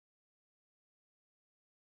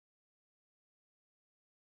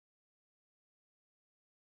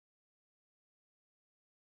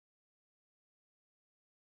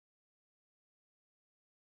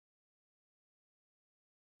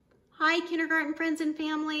Hi, kindergarten friends and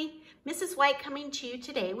family. Mrs. White coming to you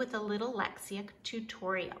today with a little Lexia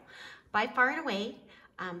tutorial. By far and away,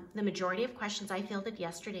 the majority of questions I fielded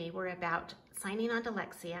yesterday were about signing on to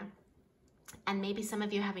Lexia, and maybe some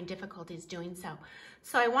of you having difficulties doing so.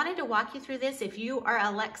 So I wanted to walk you through this. If you are a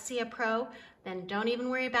Lexia Pro, then don't even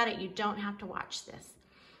worry about it. You don't have to watch this.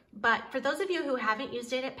 But for those of you who haven't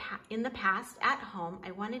used it in the past at home,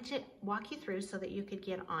 I wanted to walk you through so that you could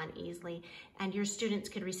get on easily and your students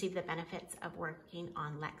could receive the benefits of working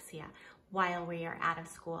on Lexia while we are out of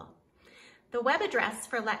school. The web address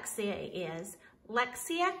for Lexia is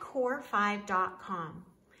lexiacore5.com.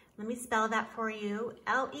 Let me spell that for you,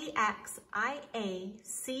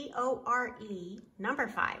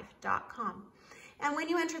 LEXIACORE5.com. And when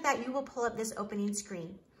you enter that, you will pull up this opening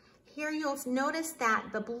screen. Here you'll notice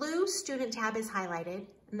that the blue student tab is highlighted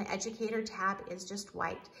and the educator tab is just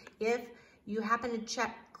white. If you happen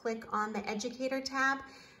to click on the educator tab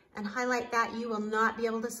and highlight that, you will not be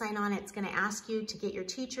able to sign on. It's going to ask you to get your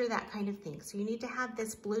teacher, that kind of thing. So you need to have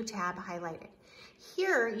this blue tab highlighted.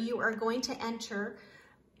 Here you are going to enter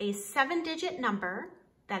a 7-digit number.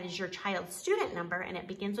 That is your child's student number, and it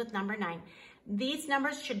begins with number 9. These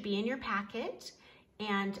numbers should be in your packet.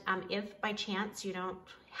 And if by chance you don't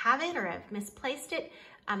have it or have misplaced it,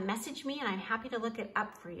 message me and I'm happy to look it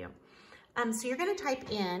up for you. So you're going to type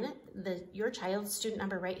in your child's student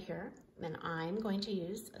number right here, and I'm going to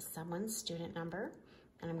use someone's student number,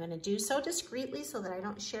 and I'm going to do so discreetly so that I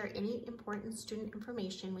don't share any important student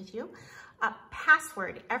information with you.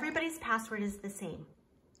 Password, everybody's password is the same,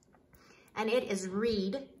 and it is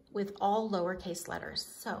read with all lowercase letters.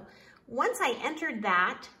 So once I entered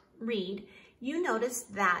that read, you notice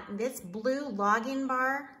that this blue login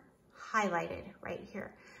bar highlighted right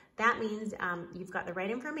here. That means you've got the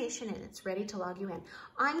right information and it's ready to log you in.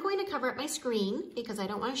 I'm going to cover up my screen because I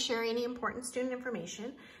don't want to share any important student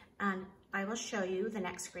information, and I will show you the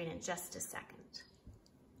next screen in just a second.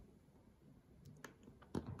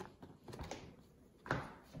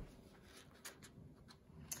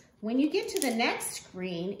 When you get to the next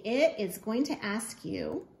screen, it is going to ask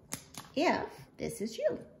you if this is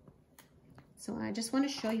you. So I just want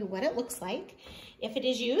to show you what it looks like. If it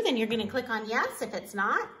is you, then you're going to click on yes. If it's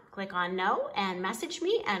not, click on no and message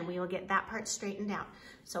me and we will get that part straightened out.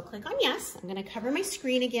 So click on yes. I'm going to cover my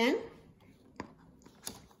screen again.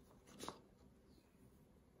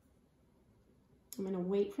 I'm going to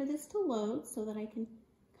wait for this to load so that I can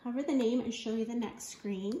cover the name and show you the next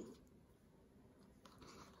screen.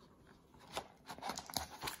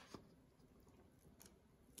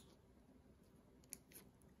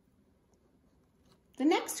 The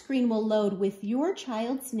next screen will load with your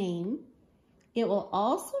child's name. It will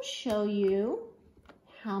also show you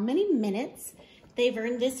how many minutes they've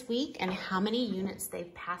earned this week and how many units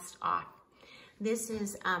they've passed off. This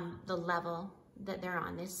is the level that they're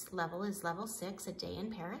on. This level is level 6, a day in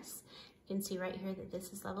Paris. You can see right here that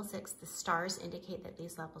this is level 6. The stars indicate that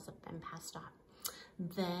these levels have been passed off.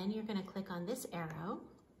 Then you're going to click on this arrow.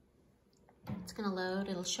 It's going to load.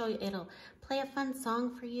 It'll show you, it'll play a fun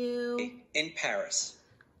song for you. In Paris.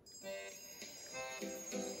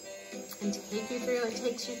 And take you through, it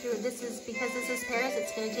takes you through, because this is Paris,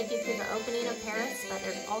 it's going to take you through the opening of Paris, but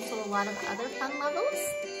there's also a lot of other fun levels.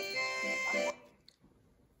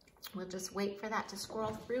 We'll just wait for that to scroll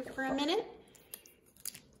through for a minute.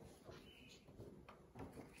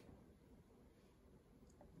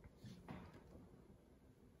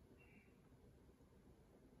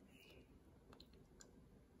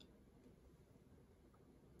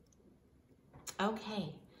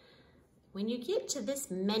 Okay, when you get to this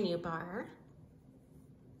menu bar,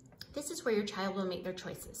 this is where your child will make their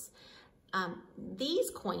choices. These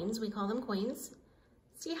coins, we call them coins,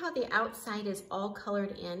 see how the outside is all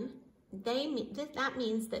colored in? That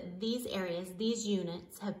means that these areas, these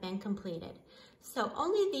units have been completed. So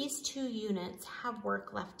only these 2 units have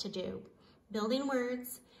work left to do, building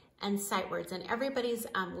words and sight words, and everybody's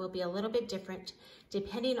will be a little bit different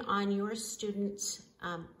depending on your student's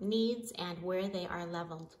needs and where they are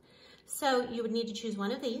leveled. So you would need to choose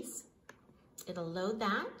one of these. It'll load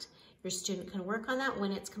that. Your student can work on that.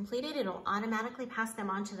 When it's completed, it'll automatically pass them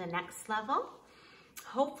on to the next level.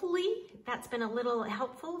 Hopefully that's been a little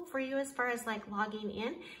helpful for you as far as like logging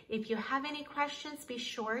in. If you have any questions, be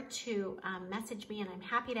sure to message me and I'm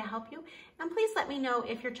happy to help you. And please let me know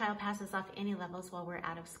if your child passes off any levels while we're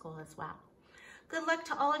out of school as well. Good luck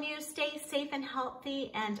to all of you. Stay safe and healthy,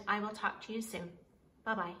 and I will talk to you soon.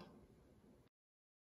 Bye-bye.